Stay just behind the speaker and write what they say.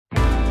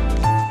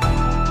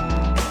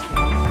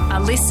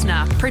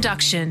listener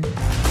production.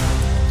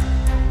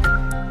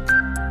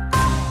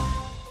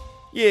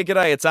 Yeah,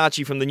 g'day, it's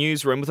Archie from the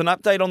newsroom with an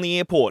update on the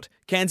airport.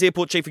 Cairns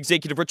Airport Chief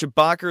Executive Richard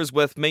Barker is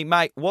with me.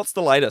 Mate, what's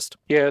the latest?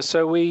 Yeah,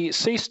 so we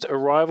ceased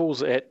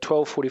arrivals at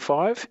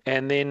 12:45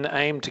 and then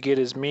aimed to get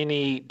as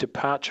many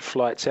departure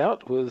flights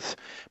out with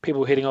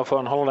people heading off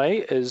on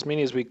holiday, as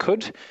many as we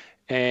could.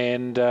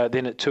 And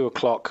then at 2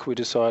 o'clock, we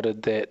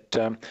decided that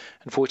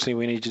unfortunately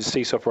we needed to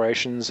cease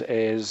operations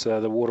as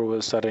the water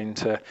was starting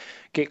to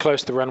get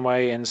close to the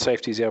runway and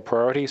safety is our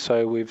priority.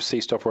 So we've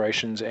ceased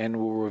operations and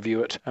we'll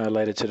review it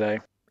later today.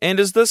 And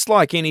is this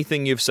like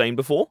anything you've seen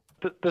before?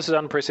 This is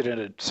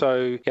unprecedented.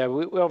 So, yeah,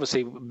 we're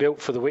obviously built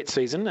for the wet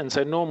season, and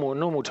so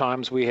normal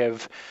times we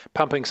have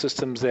pumping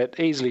systems that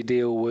easily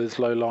deal with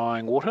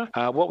low-lying water.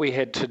 What we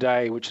had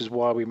today, which is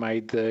why we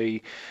made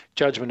the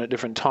judgment at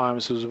different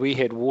times, was we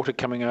had water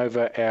coming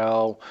over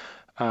our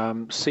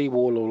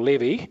seawall or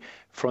levee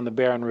from the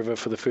Barron River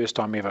for the first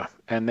time ever,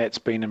 and that's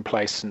been in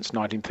place since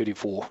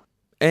 1934.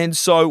 And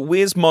so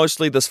where's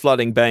mostly this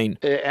flooding been?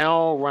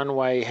 Our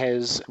runway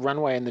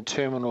and the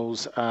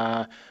terminals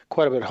are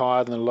quite a bit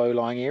higher than the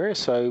low-lying area.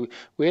 So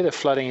where the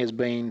flooding has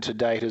been to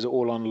date is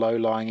all on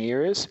low-lying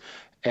areas.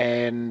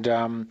 And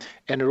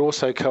it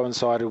also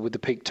coincided with the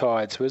peak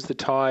tide. So as the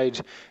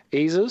tide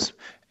eases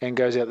and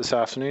goes out this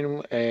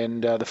afternoon,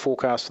 and the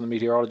forecast from the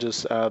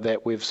meteorologists are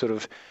that we've sort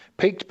of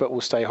peaked but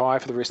will stay high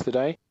for the rest of the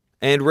day.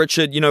 And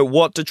Richard,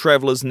 what do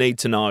travellers need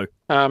to know?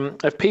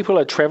 If people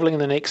are travelling in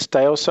the next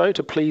day or so,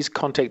 to please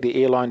contact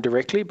the airline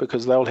directly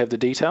because they'll have the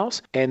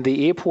details. And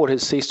the airport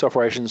has ceased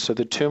operations, so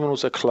the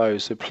terminals are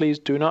closed. So please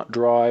do not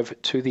drive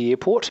to the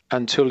airport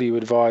until you're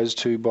advised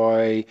to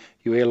by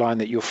your airline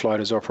that your flight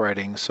is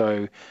operating.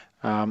 So,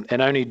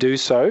 and only do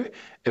so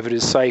if it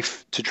is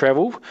safe to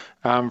travel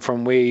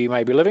from where you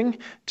may be living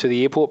to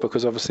the airport,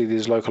 because obviously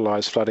there's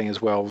localised flooding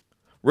as well.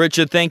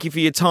 Richard, thank you for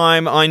your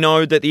time. I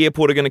know that the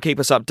airport are going to keep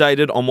us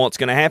updated on what's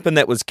going to happen.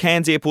 That was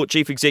Cairns Airport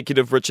Chief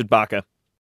Executive Richard Barker.